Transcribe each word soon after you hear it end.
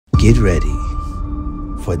Get ready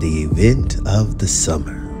for the event of the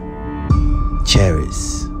summer.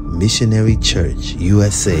 Charis Missionary Church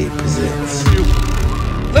USA presents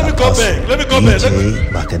Let me go back. DJ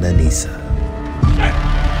Makananisa,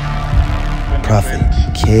 Prophet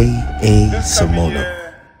K.A.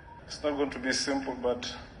 Semono. It's not going to be simple,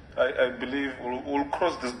 but I believe we'll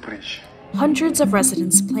cross this bridge. Hundreds of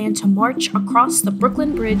residents plan to march across the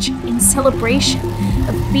Brooklyn Bridge in celebration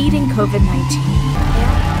of beating COVID-19.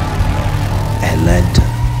 Atlanta,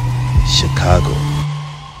 Chicago,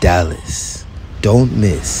 Dallas. Don't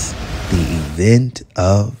miss the event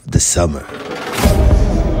of the summer.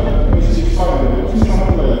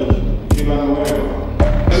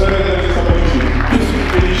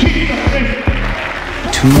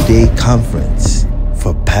 Two-day conference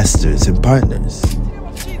for pastors and partners.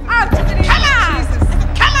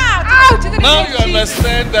 Now you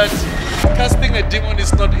understand that casting a demon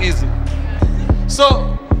is not easy.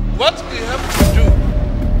 So what we have to do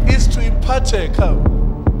is to partake.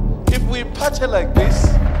 If we partake like this,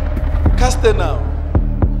 cast it now.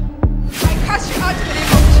 I cast you out in the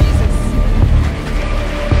name of Jesus.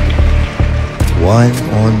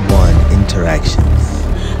 One-on-one interactions.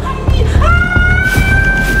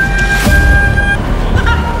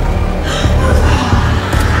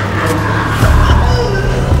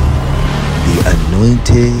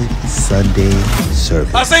 Anointed Sunday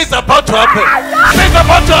service. I say it's about to happen. I say it's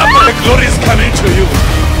about to happen. The glory is coming to you.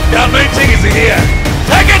 The anointing is here.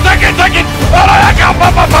 Take it. Take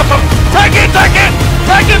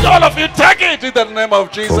it, all of you. Take it in the name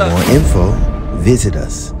of Jesus. For more info, visit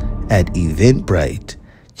us at Eventbrite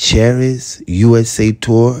Charis USA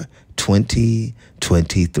Tour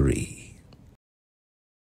 2023.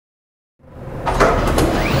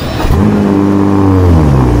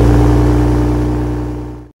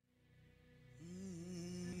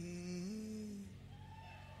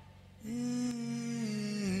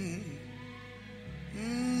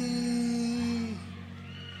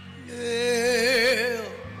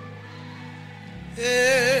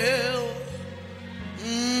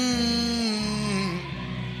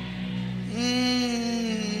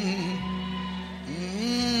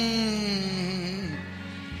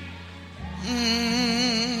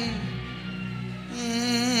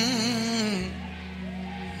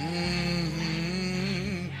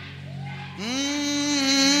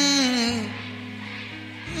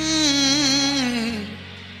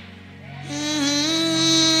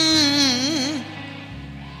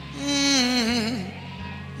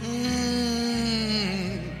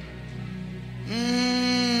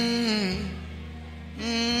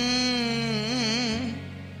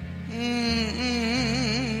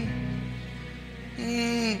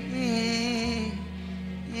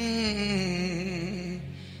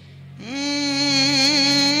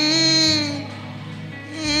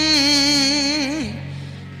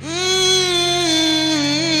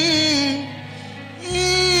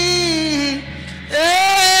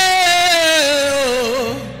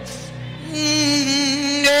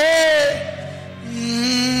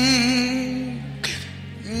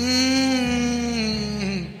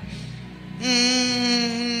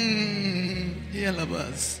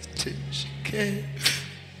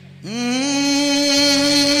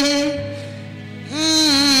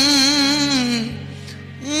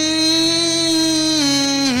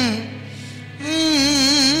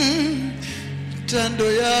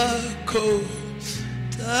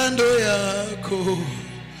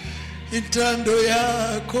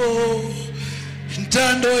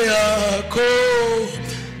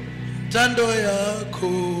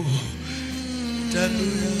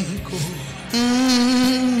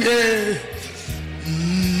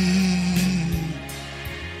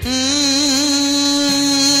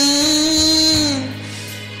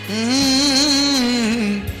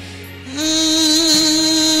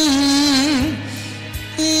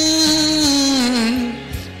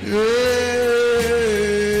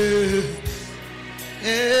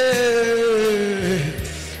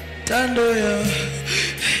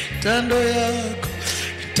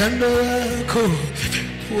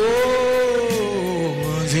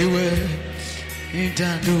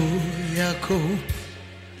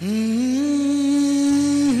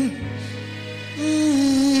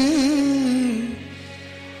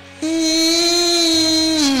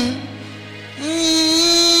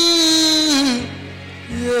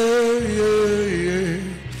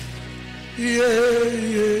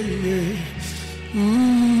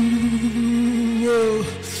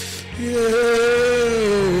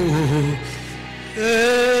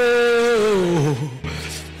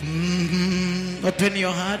 Open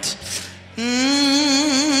your heart. Yeah.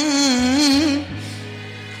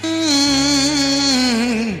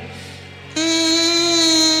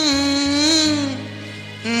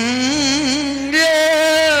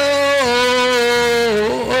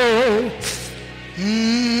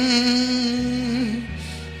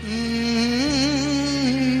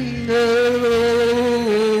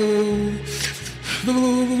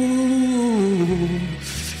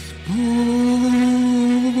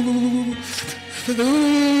 Oh